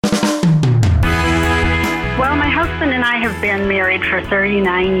Well, my husband and I have been married for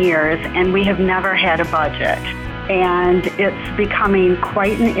 39 years, and we have never had a budget. And it's becoming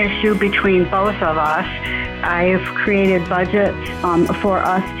quite an issue between both of us. I've created budgets for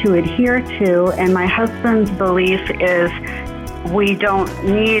us to adhere to, and my husband's belief is we don't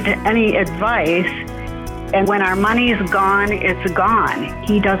need any advice, and when our money's gone, it's gone.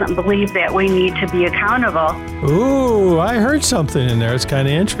 He doesn't believe that we need to be accountable. Ooh, I heard something in there. It's kind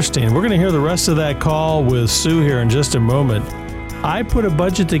of interesting. We're going to hear the rest of that call with Sue here in just a moment. I put a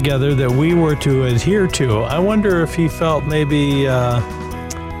budget together that we were to adhere to. I wonder if he felt maybe,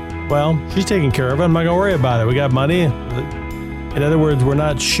 well, she's taken care of it. I'm not going to worry about it. We got money. In other words, we're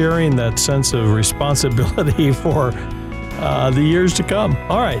not sharing that sense of responsibility for the years to come.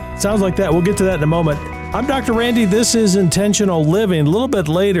 All right. Sounds like that. We'll get to that in a moment. I'm Dr. Randy. This is Intentional Living. A little bit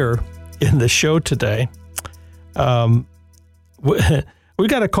later in the show today, we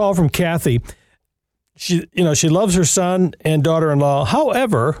got a call from Kathy. She loves her son and daughter-in-law.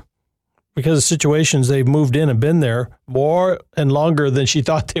 However, because of situations, they've moved in and been there more and longer than she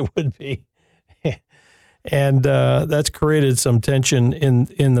thought they would be. And that's created some tension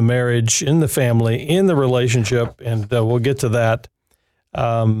in the marriage, in the family, in the relationship, and we'll get to that.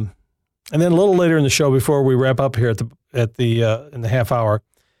 And then a little later in the show, before we wrap up here in the half hour,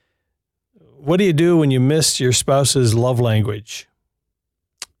 what do you do when you miss your spouse's love language?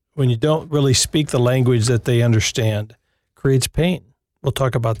 When you don't really speak the language that they understand, creates pain. We'll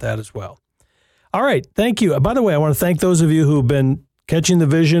talk about that as well. All right, thank you. By the way, I want to thank those of you who've been catching the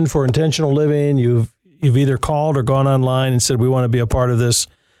vision for intentional living. You've either called or gone online and said, we want to be a part of this,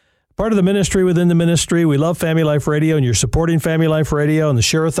 part of the ministry within the ministry. We love Family Life Radio, and you're supporting Family Life Radio. And the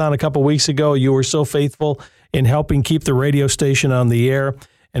Share-a-thon a couple weeks ago, you were so faithful in helping keep the radio station on the air.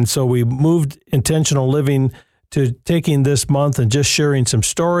 And so we moved Intentional Living to taking this month and just sharing some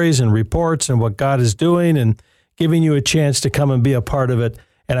stories and reports and what God is doing and giving you a chance to come and be a part of it.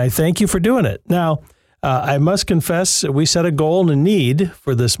 And I thank you for doing it. Now, I must confess, we set a goal and a need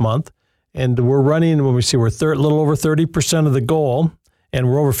for this month, and we're running, when we see we're a little over 30% of the goal, and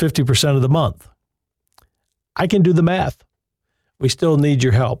we're over 50% of the month. I can do the math. We still need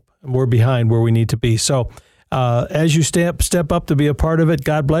your help, and we're behind where we need to be. So as you step up to be a part of it,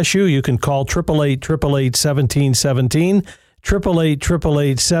 God bless you. You can call 888-888-1717,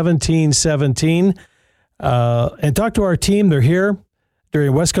 888-888-1717, and talk to our team. They're here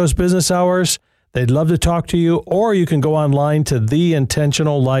during West Coast business hours. They'd love to talk to you, or you can go online to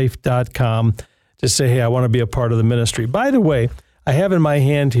theintentionallife.com to say, hey, I want to be a part of the ministry. By the way, I have in my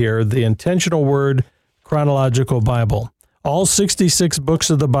hand here the Intentional Word Chronological Bible. All 66 books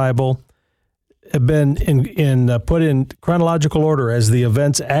of the Bible have been put in chronological order as the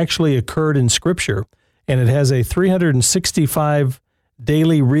events actually occurred in Scripture, and it has a 365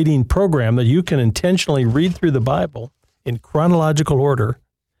 daily reading program that you can intentionally read through the Bible in chronological order,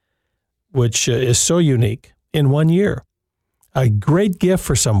 which is so unique, in 1 year. A great gift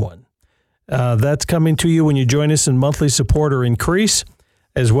for someone. That's coming to you when you join us in monthly support or increase,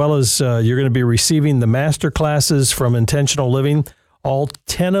 as well as you're going to be receiving the master classes from Intentional Living, all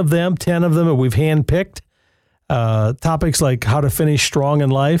 10 of them that we've handpicked. Topics like how to finish strong in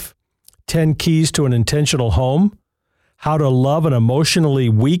life, 10 keys to an intentional home, how to love an emotionally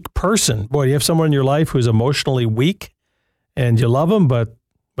weak person. Boy, you have someone in your life who's emotionally weak and you love them, but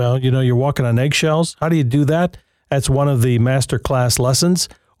well, you're walking on eggshells. How do you do that? That's one of the masterclass lessons.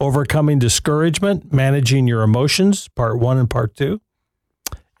 Overcoming discouragement, managing your emotions, part 1 and part 2.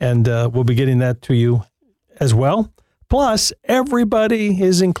 And we'll be getting that to you as well. Plus, everybody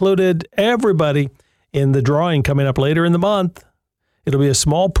is included, everybody in the drawing coming up later in the month. It'll be a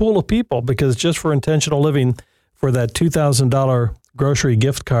small pool of people because just for Intentional Living, for that $2,000 grocery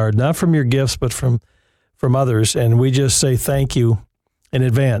gift card, not from your gifts, but from others. And we just say thank you in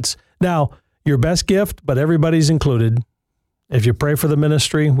advance. Now, your best gift, but everybody's included. If you pray for the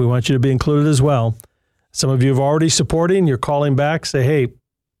ministry, we want you to be included as well. Some of you have already supporting. You're calling back, say, hey,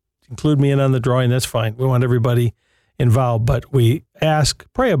 include me in on the drawing. That's fine. We want everybody involved, but we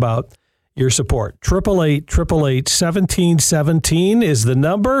pray about your support. 888-888-1717 is the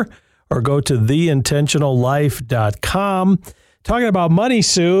number, or go to theintentionallife.com. Talking about money,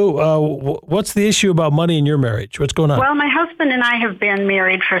 Sue, what's the issue about money in your marriage? What's going on? Well, my husband and I have been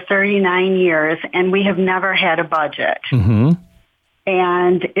married for 39 years, and we have never had a budget. Mm-hmm.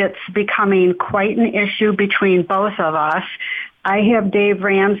 And it's becoming quite an issue between both of us. I have Dave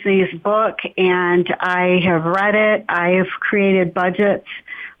Ramsey's book, and I have read it. I have created budgets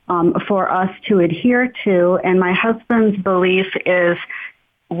for us to adhere to, and my husband's belief is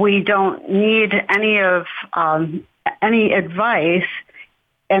we don't need any advice,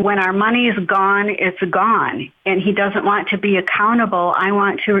 And when our money is gone, it's gone. And he doesn't want to be accountable. I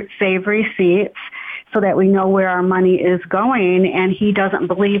want to save receipts so that we know where our money is going. And he doesn't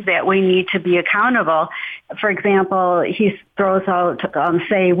believe that we need to be accountable. For example, he throws out,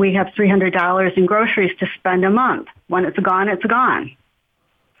 say, we have $300 in groceries to spend a month. When it's gone, it's gone.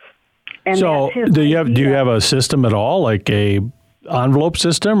 And so do you have a system at all, like a envelope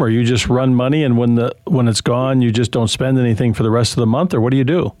system, or you just run money and when it's gone, you just don't spend anything for the rest of the month, or what do you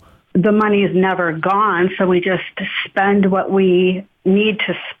do? The money is never gone, so we just spend what we need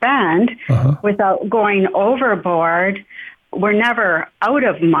to spend without going overboard. We're never out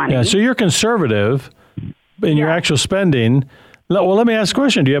of money. Yeah, so you're conservative in your actual spending. Well, let me ask a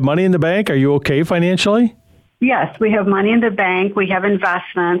question. Do you have money in the bank? Are you okay financially? Yes, we have money in the bank. We have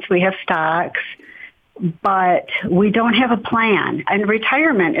investments. We have stocks. But we don't have a plan. And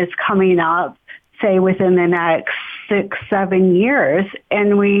retirement is coming up, say, within the next 6-7 years,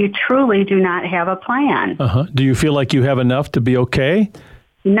 and we truly do not have a plan. Do you feel like you have enough to be okay?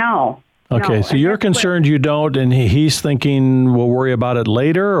 No. Okay, no. So you're concerned you don't, and he's thinking we'll worry about it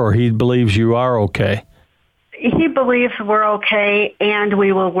later, or he believes you are okay? He believes we're okay, and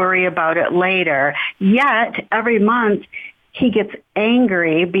we will worry about it later. Yet, every month, he gets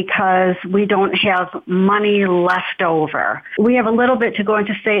angry because we don't have money left over. We have a little bit to go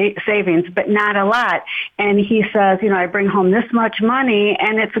into savings, but not a lot. And he says, I bring home this much money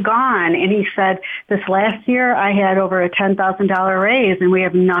and it's gone. And he said, this last year I had over a $10,000 raise and we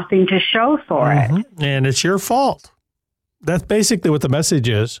have nothing to show for it. And it's your fault. That's basically what the message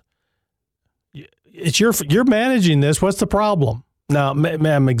is. You're managing this. What's the problem? Now,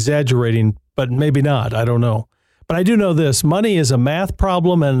 I'm exaggerating, but maybe not. I don't know. But I do know this, money is a math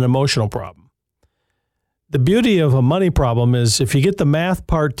problem and an emotional problem. The beauty of a money problem is if you get the math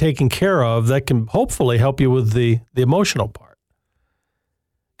part taken care of, that can hopefully help you with the emotional part.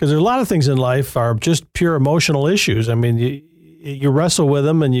 Because there's a lot of things in life are just pure emotional issues. I mean, you wrestle with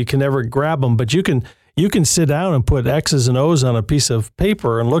them and you can never grab them, but you can sit down and put X's and O's on a piece of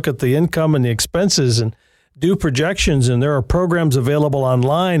paper and look at the income and the expenses and do projections. And there are programs available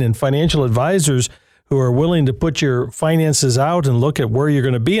online and financial advisors who are willing to put your finances out and look at where you're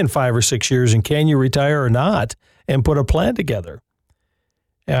going to be in 5 or 6 years and can you retire or not, and put a plan together.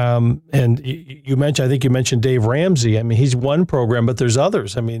 And I think you mentioned Dave Ramsey. I mean, he's one program, but there's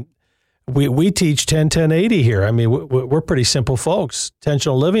others. I mean, we teach 10-10-80 here. I mean, we're pretty simple folks.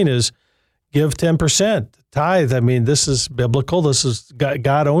 Intentional living is give 10%. Tithe, I mean, this is biblical. This is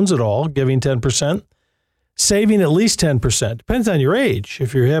God owns it all, giving 10%. Saving at least 10%. Depends on your age.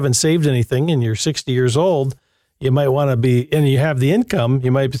 If you haven't saved anything and you're 60 years old, you might want to be, and you have the income,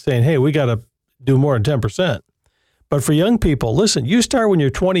 you might be saying, hey, we got to do more than 10%. But for young people, listen, you start when you're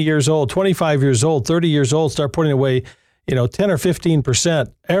 20 years old, 25 years old, 30 years old, start putting away, 10 or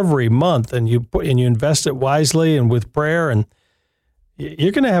 15% every month, and you invest it wisely and with prayer, and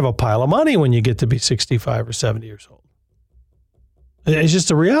you're going to have a pile of money when you get to be 65 or 70 years old. It's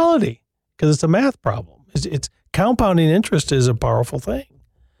just a reality because it's a math problem. It's compounding interest is a powerful thing.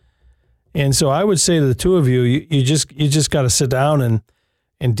 And so I would say to the two of you, you just got to sit down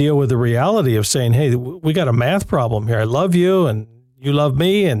and deal with the reality of saying, hey, we got a math problem here. I love you and you love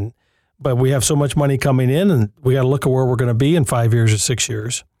me, but we have so much money coming in and we got to look at where we're going to be in 5 years or 6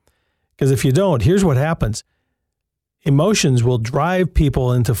 years. Because if you don't, here's what happens. Emotions will drive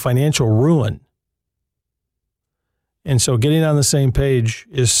people into financial ruin. And so getting on the same page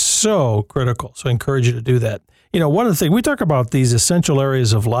is so critical. So I encourage you to do that. One of the things, we talk about these essential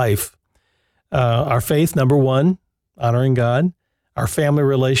areas of life, our faith, number one, honoring God, our family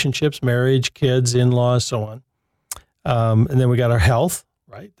relationships, marriage, kids, in-laws, so on. And then we got our health,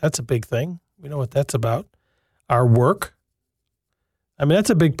 right? That's a big thing. We know what that's about. Our work. I mean, that's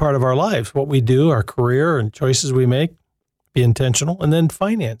a big part of our lives, what we do, our career and choices we make, be intentional. And then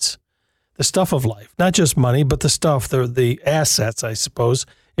finance. The stuff of life, not just money, but the stuff, the assets, I suppose,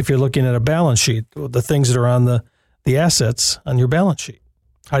 if you're looking at a balance sheet, the things that are on the assets on your balance sheet.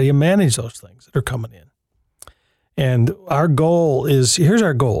 How do you manage those things that are coming in? And our goal is, here's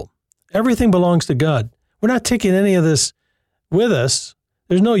our goal. Everything belongs to God. We're not taking any of this with us.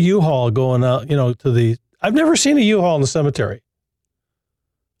 There's no U-Haul going out, I've never seen a U-Haul in the cemetery.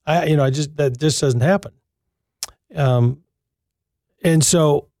 That just doesn't happen. And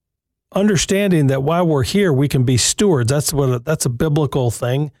so, understanding that while we're here, we can be stewards. That's a biblical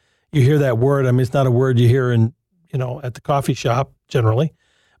thing. You hear that word. I mean, it's not a word you hear in, at the coffee shop generally,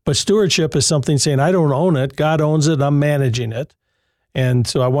 but stewardship is something saying, I don't own it. God owns it. I'm managing it. And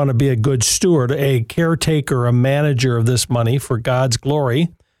so I want to be a good steward, a caretaker, a manager of this money for God's glory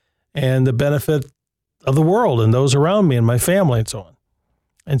and the benefit of the world and those around me and my family and so on.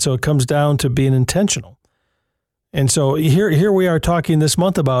 And so it comes down to being intentional. And so here we are talking this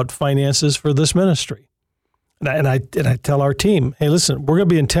month about finances for this ministry. And I tell our team, hey, listen, we're going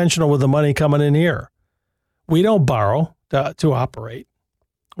to be intentional with the money coming in here. We don't borrow to operate.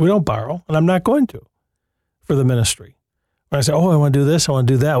 We don't borrow, and I'm not going to for the ministry. When I say, I want to do this, I want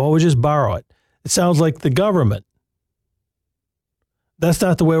to do that, well, we just borrow it. It sounds like the government. That's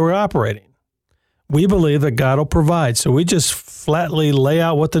not the way we're operating. We believe that God will provide. So we just flatly lay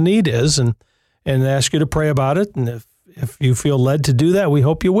out what the need is and ask you to pray about it. And if you feel led to do that, we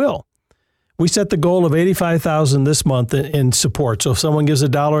hope you will. We set the goal of $85,000 this month in support. So if someone gives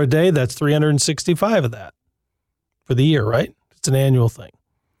 $1 a day, that's $365 of that for the year, right? It's an annual thing.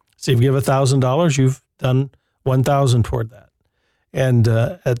 So if you give $1,000, you've done $1,000 toward that. And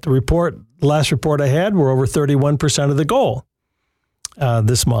at the last report I had, we're over 31% of the goal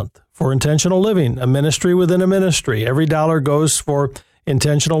this month for intentional living, a ministry within a ministry. Every dollar goes for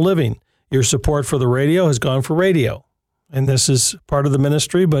intentional living. Your support for the radio has gone for radio. And this is part of the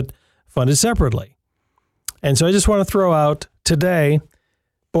ministry, but funded separately. And so I just want to throw out today,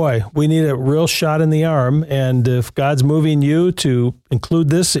 boy, we need a real shot in the arm. And if God's moving you to include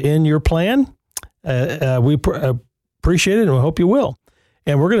this in your plan, we appreciate it and we hope you will.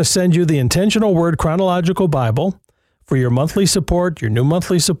 And we're going to send you the Intentional Word Chronological Bible for your monthly support, your new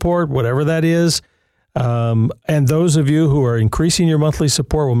monthly support, whatever that is. And those of you who are increasing your monthly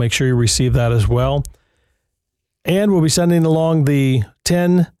support, will make sure you receive that as well. And we'll be sending along the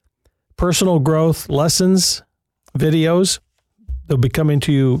 10 personal growth lessons, videos. They'll be coming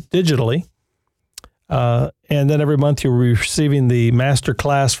to you digitally. And then every month you'll be receiving the master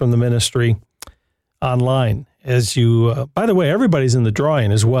class from the ministry online. As you, by the way, everybody's in the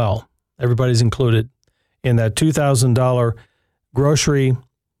drawing as well. Everybody's included in that $2,000 grocery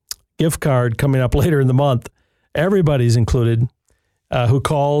gift card coming up later in the month. Everybody's included who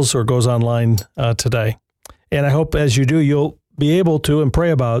calls or goes online today. And I hope as you do, you'll be able to and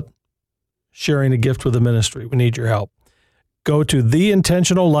pray about sharing a gift with the ministry. We need your help. Go to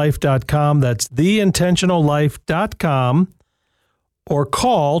theintentionallife.com. That's theintentionallife.com, or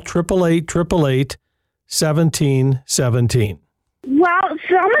call 888-888-1717. Well,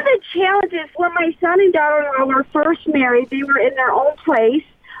 some of the challenges when my son and daughter-in-law were first married, they were in their own place,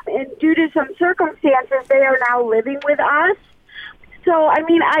 and due to some circumstances, they are now living with us. So,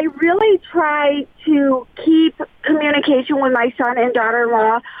 I really try to keep communication with my son and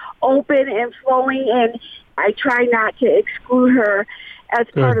daughter-in-law open and flowing, and I try not to exclude her as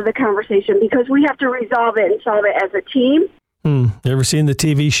part of the conversation because we have to resolve it and solve it as a team. You ever seen the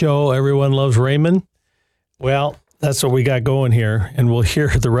TV show Everyone Loves Raymond? Well, that's what we got going here, and we'll hear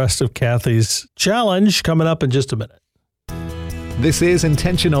the rest of Kathy's challenge coming up in just a minute. This is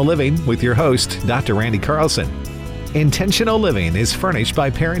Intentional Living with your host, Dr. Randy Carlson. Intentional Living is furnished by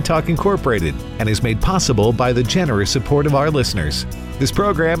Parent Talk Incorporated and is made possible by the generous support of our listeners. This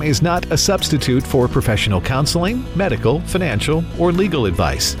program is not a substitute for professional counseling, medical, financial, or legal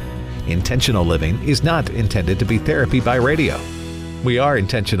advice. Intentional Living is not intended to be therapy by radio. We are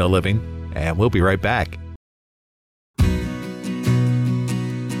Intentional Living, and we'll be right back.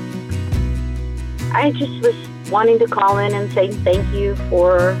 I just was wanting to call in and say thank you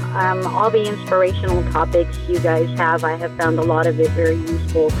for all the inspirational topics you guys have. I have found a lot of it very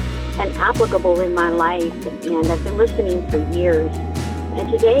useful and applicable in my life, and I've been listening for years. And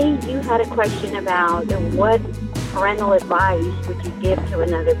today you had a question about what parental advice would you give to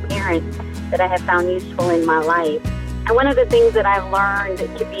another parent that I have found useful in my life. And one of the things that I've learned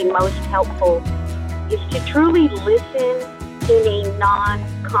to be most helpful is to truly listen in a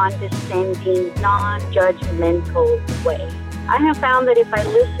non-condescending, non-judgmental way. I have found that if I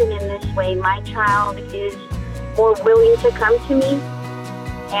listen in this way, my child is more willing to come to me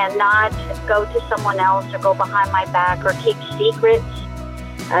and not go to someone else or go behind my back or keep secrets.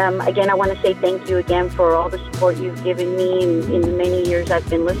 Again, I want to say thank you again for all the support you've given me in the many years I've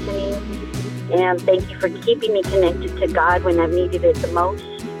been listening. And thank you for keeping me connected to God when I've needed it the most.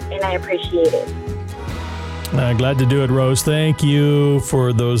 And I appreciate it. Glad to do it, Rose. Thank you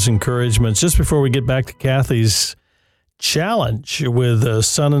for those encouragements. Just before we get back to Kathy's challenge with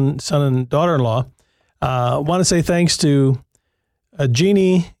son and daughter-in-law, I want to say thanks to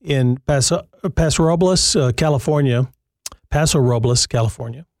Jeannie in Paso Robles, California,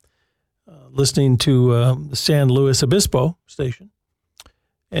 listening to the San Luis Obispo station.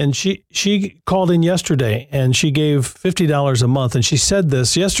 And she called in yesterday, and she gave $50 a month. And she said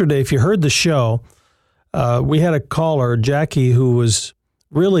this yesterday, if you heard the show, we had a caller, Jackie, who was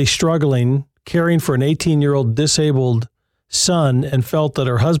really struggling caring for an 18-year-old disabled son and felt that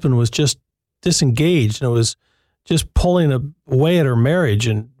her husband was just disengaged and it was just pulling away at her marriage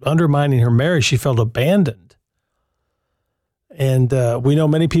and undermining her marriage. She felt abandoned. And we know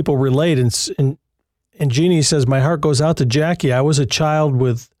many people relate. And Jeannie says, my heart goes out to Jackie. I have a child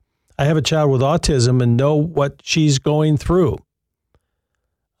with autism and know what she's going through.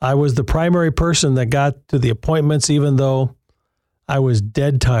 I was the primary person that got to the appointments, even though I was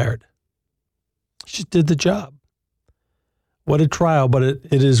dead tired. She did the job. What a trial, but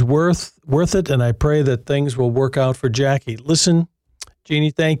it is worth it, and I pray that things will work out for Jackie. Listen,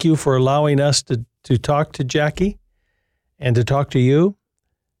 Jeannie, thank you for allowing us to talk to Jackie and to talk to you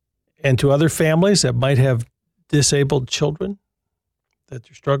and to other families that might have disabled children that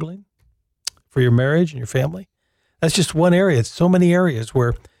you're struggling for your marriage and your family. That's just one area. It's so many areas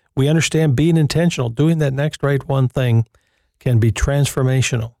where we understand being intentional, doing that next right one thing can be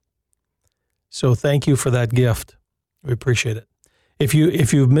transformational. So thank you for that gift. We appreciate it. If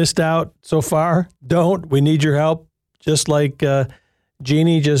you've missed out so far, don't. We need your help. Just like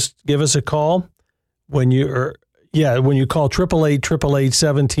Jeannie, just give us a call when you call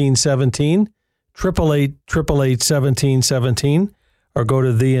 888-888-1717, 888-888-1717, or go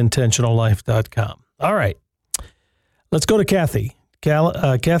to theintentionallife.com. All right, let's go to Kathy.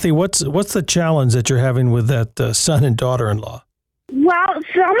 Kathy, what's the challenge that you're having with that son and daughter-in-law? Well,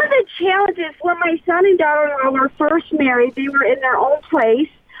 some of the challenges when my son and daughter-in-law were first married, they were in their own place,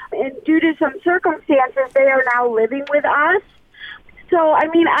 and due to some circumstances, they are now living with us. So, I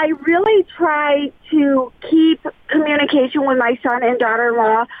really try to keep communication with my son and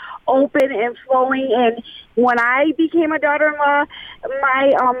daughter-in-law open and flowing. And when I became a daughter-in-law,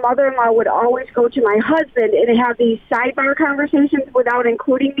 my mother-in-law would always go to my husband and have these sidebar conversations without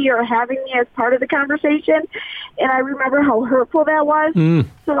including me or having me as part of the conversation. And I remember how hurtful that was.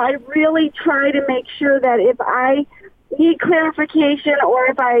 So I really try to make sure that if I need clarification or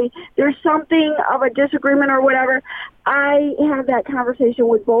if there's something of a disagreement or whatever, I have that conversation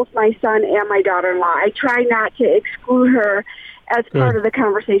with both my son and my daughter-in-law. I try not to exclude her as part of the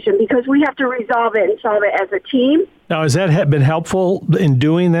conversation because we have to resolve it and solve it as a team. Now, has that been helpful in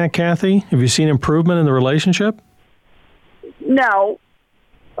doing that, Kathy? Have you seen improvement in the relationship? No.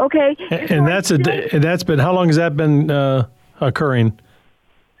 Okay. And that's been, how long has that been occurring?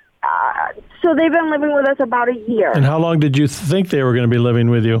 So they've been living with us about a year. And how long did you think they were going to be living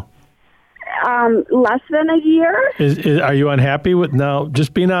with you? Less than a year. Are you unhappy with now?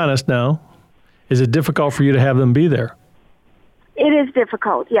 Just being honest now. Is it difficult for you to have them be there? It is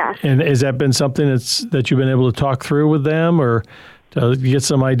difficult, yes. And has that been something that you've been able to talk through with them, or to get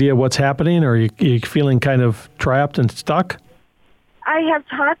some idea of what's happening, or are you feeling kind of trapped and stuck? I have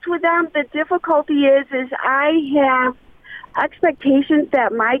talked with them. The difficulty is I have expectations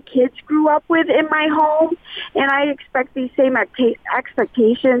that my kids grew up with in my home, and I expect these same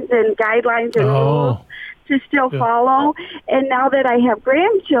expectations and guidelines and rules to still follow. And now that I have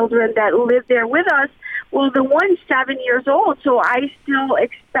grandchildren that live there with us, well, the one's 7 years old, so I still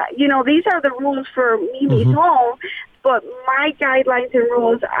expect, these are the rules for Mimi's home, but my guidelines and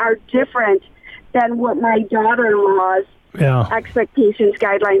rules are different than what my daughter-in-law's expectations,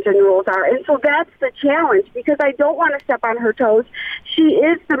 guidelines, and rules are. And so that's the challenge, because I don't want to step on her toes. She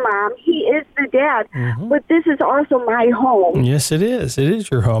is the mom. He is the dad. But this is also my home. Yes, it is. It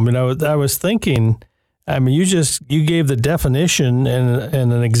is your home. And I was thinking, you gave the definition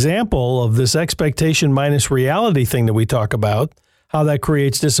and an example of this expectation minus reality thing that we talk about, how that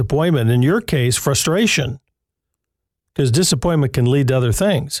creates disappointment. In your case, frustration, because disappointment can lead to other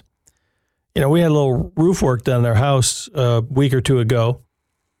things. We had a little roof work done in our house a week or two ago,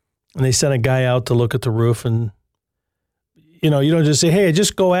 and they sent a guy out to look at the roof. And, you don't just say, hey,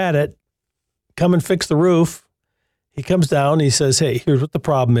 just go at it, come and fix the roof. He comes down and he says, hey, here's what the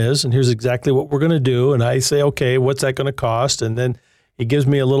problem is, and here's exactly what we're going to do. And I say, okay, what's that going to cost? And then he gives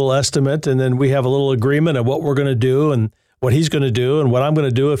me a little estimate, and then we have a little agreement of what we're going to do and what he's going to do and what I'm going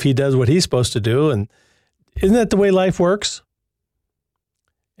to do if he does what he's supposed to do. And isn't that the way life works?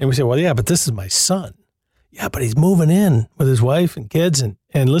 And we say, well, yeah, but this is my son. Yeah, but he's moving in with his wife and kids. And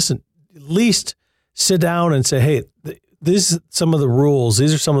listen, at least sit down and say, hey, these are some of the rules.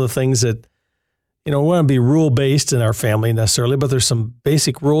 These are some of the things that, we want to be rule-based in our family necessarily, but there's some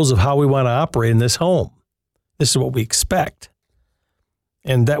basic rules of how we want to operate in this home. This is what we expect.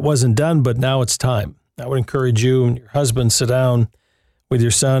 And that wasn't done, but now it's time. I would encourage you and your husband sit down with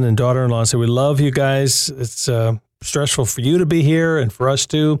your son and daughter-in-law and say, we love you guys. It's stressful for you to be here and for us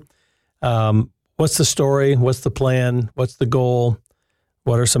too. What's the story? What's the plan? What's the goal?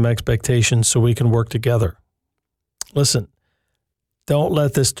 What are some expectations so we can work together? Listen, don't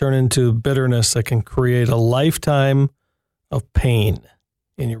let this turn into bitterness that can create a lifetime of pain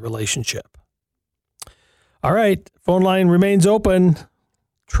in your relationship. All right, phone line remains open.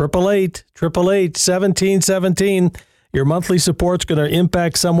 888-888-1717. Your monthly support's going to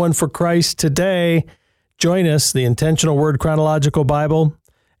impact someone for Christ today. Join us, the Intentional Word Chronological Bible,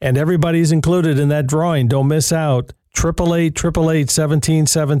 and everybody's included in that drawing. Don't miss out.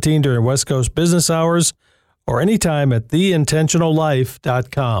 888-888-1717 during West Coast business hours or anytime at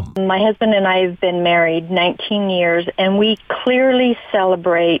theintentionallife.com. My husband and I have been married 19 years, and we clearly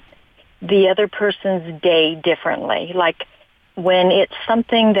celebrate the other person's day differently. Like when it's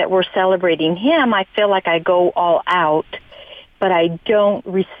something that we're celebrating him, I feel like I go all out, but I don't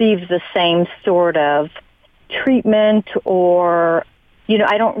receive the same sort of treatment or,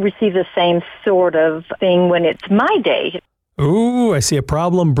 I don't receive the same sort of thing when it's my day. Ooh, I see a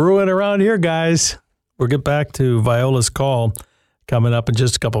problem brewing around here, guys. We'll get back to Viola's call coming up in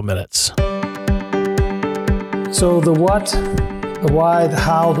just a couple minutes. So the what, the why, the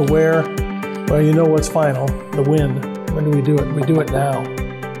how, the where, well, you know what's final, the when. When do we do it? We do it now.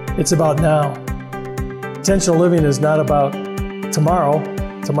 It's about now. Intentional living is not about tomorrow.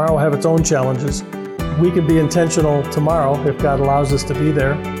 Tomorrow will have its own challenges. We can be intentional tomorrow if God allows us to be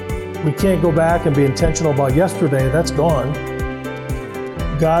there. We can't go back and be intentional about yesterday. That's gone.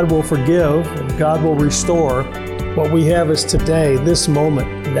 God will forgive and God will restore. What we have is today, this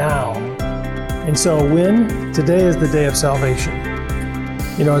moment, now. And so today is the day of salvation.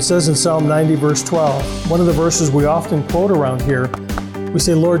 It says in Psalm 90, verse 12, one of the verses we often quote around here, we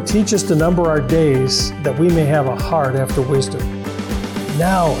say, Lord, teach us to number our days that we may have a heart after wisdom.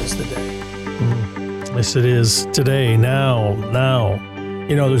 Now is the day. Yes, it is. Today, now.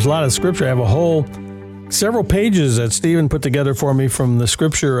 There's a lot of scripture. I have several pages that Stephen put together for me from the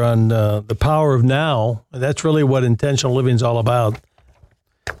scripture on the power of now. And that's really what intentional living is all about.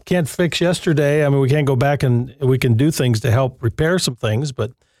 Can't fix yesterday. I mean, we can't go back and we can do things to help repair some things,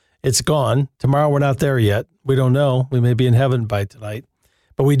 but it's gone. Tomorrow we're not there yet. We don't know. We may be in heaven by tonight.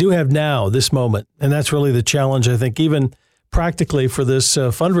 But we do have now, this moment. And that's really the challenge, I think, even practically for this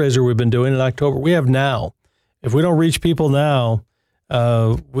fundraiser we've been doing in October. We have now. If we don't reach people now,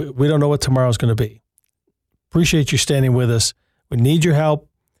 we don't know what tomorrow's going to be. Appreciate you standing with us. We need your help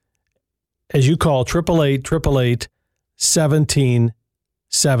as you call 888-888-1717.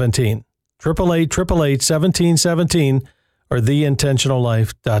 888-888-1717 or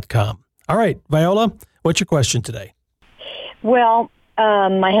theintentionallife.com. All right, Viola, what's your question today? Well,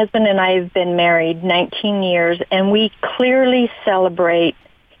 my husband and I have been married 19 years, and we clearly celebrate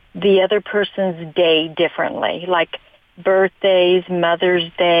the other person's day differently, like birthdays,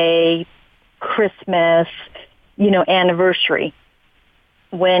 Mother's Day, Christmas, anniversary.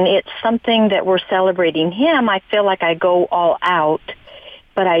 When it's something that we're celebrating him, I feel like I go all out,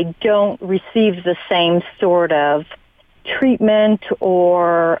 but I don't receive the same sort of treatment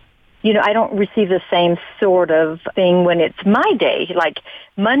or, I don't receive the same sort of thing when it's my day. Like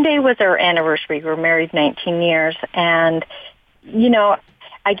Monday was our anniversary. We're married 19 years. And,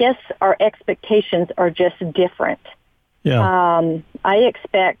 I guess our expectations are just different. Yeah. I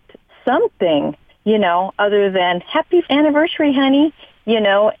expect something, other than happy anniversary, honey,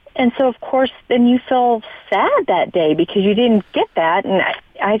 and so of course then you feel sad that day because you didn't get that. And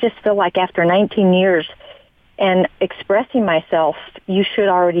I just feel like after 19 years and expressing myself, you should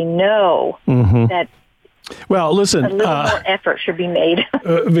already know that. Well, listen, a little more effort should be made.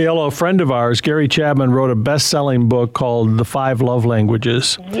 Viola, a friend of ours, Gary Chapman, wrote a best-selling book called The 5 Love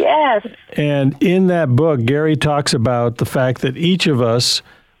Languages. Yes. And in that book, Gary talks about the fact that each of us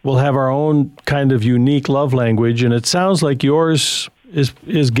will have our own kind of unique love language, and it sounds like yours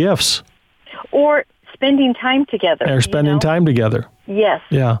is gifts. Or spending time together. Or spending time together. Yes.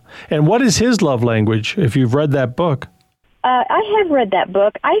 Yeah. And what is his love language, if you've read that book? I have read that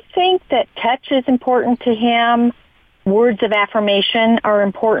book. I think that touch is important to him. Words of affirmation are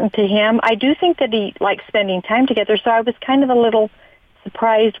important to him. I do think that he likes spending time together, so I was kind of a little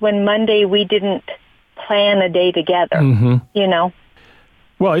surprised when Monday we didn't plan a day together,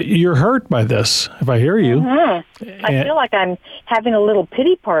 Well, you're hurt by this, if I hear you. I feel like I'm having a little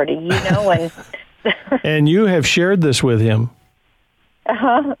pity party, and... And you have shared this with him.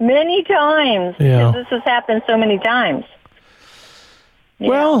 Many times. Yeah. This has happened so many times.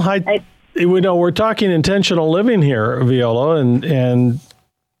 Well, we're talking intentional living here, Viola, and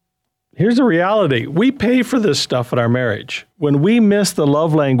here's the reality. We pay for this stuff in our marriage. When we miss the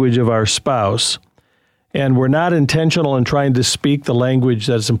love language of our spouse and we're not intentional in trying to speak the language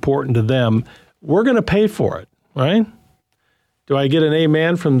that's important to them, we're going to pay for it, right? Do I get an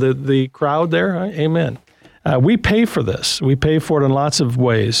amen from the crowd there? Amen. We pay for this. We pay for it in lots of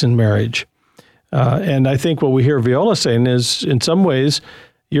ways in marriage. And I think what we hear Viola saying is, in some ways,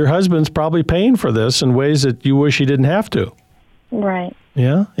 your husband's probably paying for this in ways that you wish he didn't have to. Right.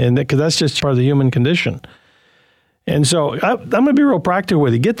 Yeah, and because that's just part of the human condition. And so I'm going to be real practical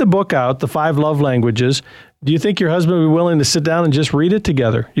with you. Get the book out, The 5 Love Languages. Do you think your husband would be willing to sit down and just read it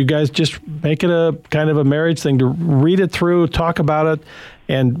together? You guys just make it a kind of a marriage thing to read it through, talk about it,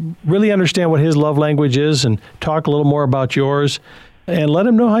 and really understand what his love language is and talk a little more about yours and let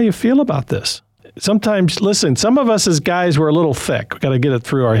him know how you feel about this. Sometimes, listen, some of us as guys, we're a little thick. We've got to get it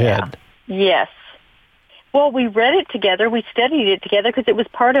through our head. Yes. Well, we read it together. We studied it together because it was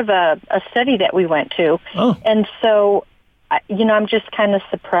part of a study that we went to. Oh. And so, I'm just kind of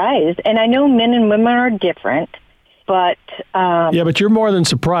surprised. And I know men and women are different, but... yeah, but you're more than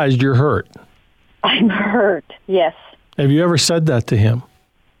surprised. You're hurt. I'm hurt, yes. Have you ever said that to him?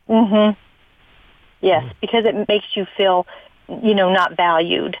 Mm-hmm. Yes, because it makes you feel, not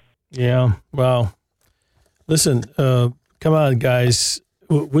valued. Yeah, well, listen, come on, guys.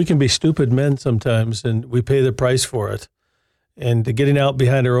 We can be stupid men sometimes, and we pay the price for it. And getting out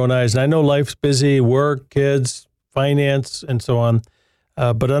behind our own eyes. And I know life's busy, work, kids, finance, and so on.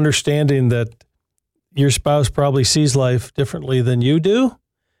 But understanding that your spouse probably sees life differently than you do,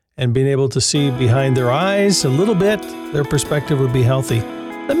 and being able to see behind their eyes a little bit, their perspective would be healthy.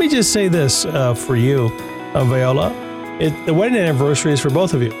 Let me just say this for you, Viola. The wedding anniversary is for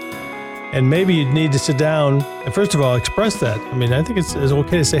both of you. And maybe you need to sit down and, first of all, express that. I mean, I think it's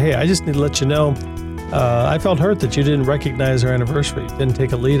okay to say, hey, I just need to let you know, I felt hurt that you didn't recognize our anniversary, didn't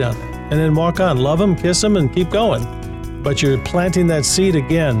take a lead on it. And then walk on. Love them, kiss them, and keep going. But you're planting that seed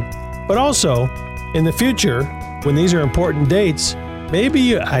again. But also, in the future, when these are important dates,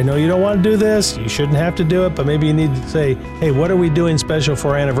 maybe I know you don't want to do this, you shouldn't have to do it, but maybe you need to say, hey, what are we doing special for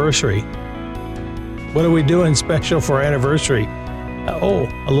our anniversary? What are we doing special for our anniversary?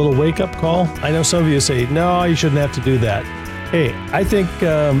 A little wake-up call. I know some of you say, no, you shouldn't have to do that. Hey, I think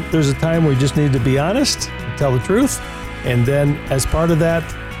there's a time where you just need to be honest, tell the truth, and then as part of that,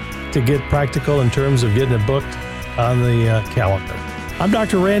 to get practical in terms of getting it booked on the calendar. I'm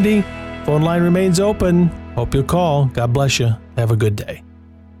Dr. Randy. Phone line remains open. Hope you'll call. God bless you. Have a good day.